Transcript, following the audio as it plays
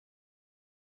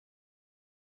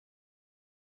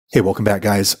Hey, welcome back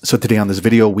guys. So today on this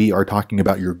video, we are talking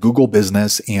about your Google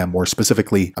business, and more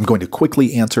specifically, I'm going to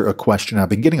quickly answer a question I've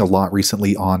been getting a lot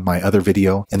recently on my other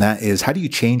video, and that is how do you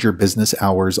change your business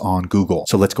hours on Google?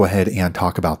 So let's go ahead and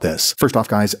talk about this. First off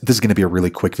guys, this is going to be a really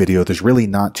quick video. There's really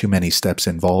not too many steps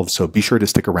involved, so be sure to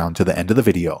stick around to the end of the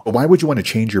video. But why would you want to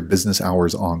change your business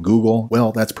hours on Google?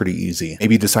 Well, that's pretty easy.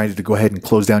 Maybe you decided to go ahead and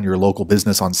close down your local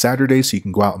business on Saturday so you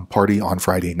can go out and party on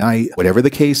Friday night. Whatever the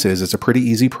case is, it's a pretty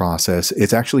easy process.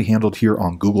 It's actually handled here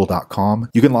on google.com.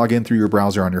 You can log in through your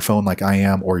browser on your phone like I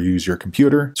am, or use your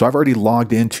computer. So I've already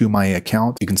logged into my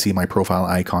account. You can see my profile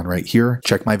icon right here.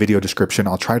 Check my video description.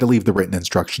 I'll try to leave the written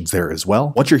instructions there as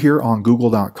well. Once you're here on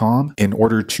google.com, in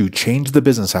order to change the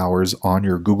business hours on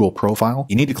your Google profile,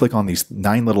 you need to click on these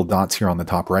 9 little dots here on the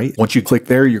top right. Once you click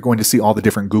there, you're going to see all the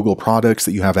different Google products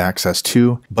that you have access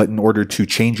to. But in order to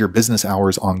change your business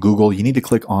hours on Google, you need to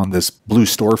click on this blue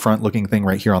storefront looking thing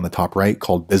right here on the top right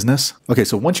called business. Okay,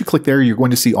 so once you click there, you're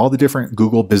going to see all the different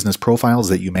Google business profiles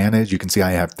that you manage. You can see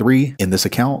I have 3 in this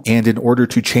account. And in order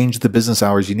to change the business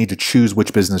hours, you need to choose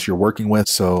which business you're working with.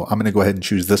 So I'm going to go ahead and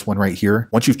choose this one right here.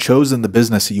 Once you've chosen the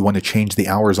business that you want to change the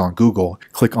hours on Google,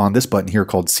 click on this button here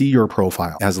called See Your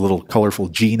Profile. It has a little colorful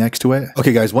G next to it.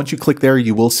 Okay guys, once you click there,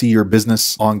 you will see your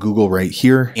business on Google right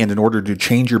here. And in order to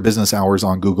change your business hours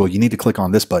on Google, you need to click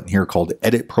on this button here called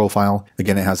Edit Profile.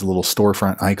 Again, it has a little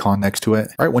storefront icon next to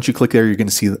it. All right, once you click there, you're going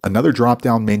to see another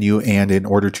drop-down menu. And in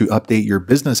order to update your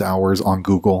business hours on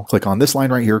Google, click on this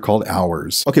line right here called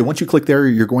Hours. Okay, once you click there,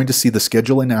 you're going to see the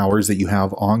schedule and hours that you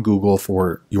have on Google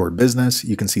for your business.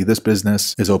 You can see this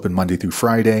business is open Monday through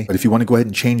Friday. But if you want to go ahead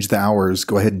and change the hours,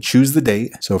 go ahead and choose the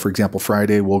date. So for example,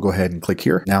 Friday, we'll go ahead and click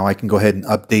here. Now I can go ahead and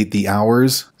update the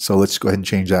hours. So let's go ahead and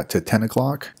change that to 10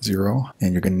 o'clock, 0.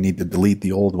 And you're going to need to delete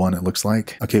the old one, it looks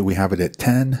like. Okay, we have it at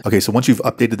 10. Okay, so once you've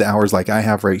updated the hours like I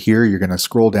have right here, you're going to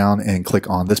scroll down and click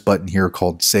on this button here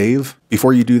called Save.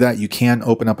 Before you do that, you can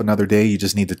open up another day. You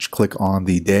just need to click on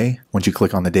the day. Once you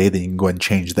click on the day, then you can go ahead and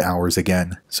change the hours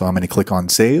again. So I'm going to click on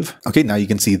Save. Okay, now you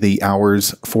can see the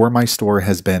hours for my store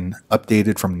has been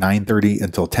updated from 9:30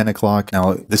 until 10 o'clock.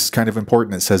 Now, this is kind of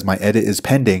important. It says my edit is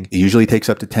pending. It usually takes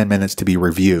up to 10 minutes to be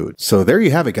reviewed. So there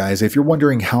you have it, guys. If you're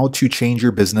wondering how to change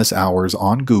your business hours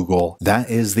on Google, that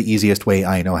is the easiest way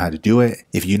I know how to do it.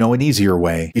 If you know an easier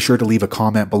way, be sure to leave a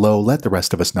comment below. Let the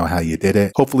rest of us know how you did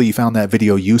it. Hopefully you found that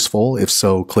video useful. If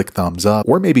so, click thumbs up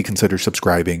or maybe consider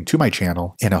subscribing to my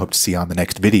channel, and I hope to see you on the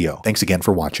next video. Thanks again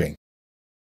for watching.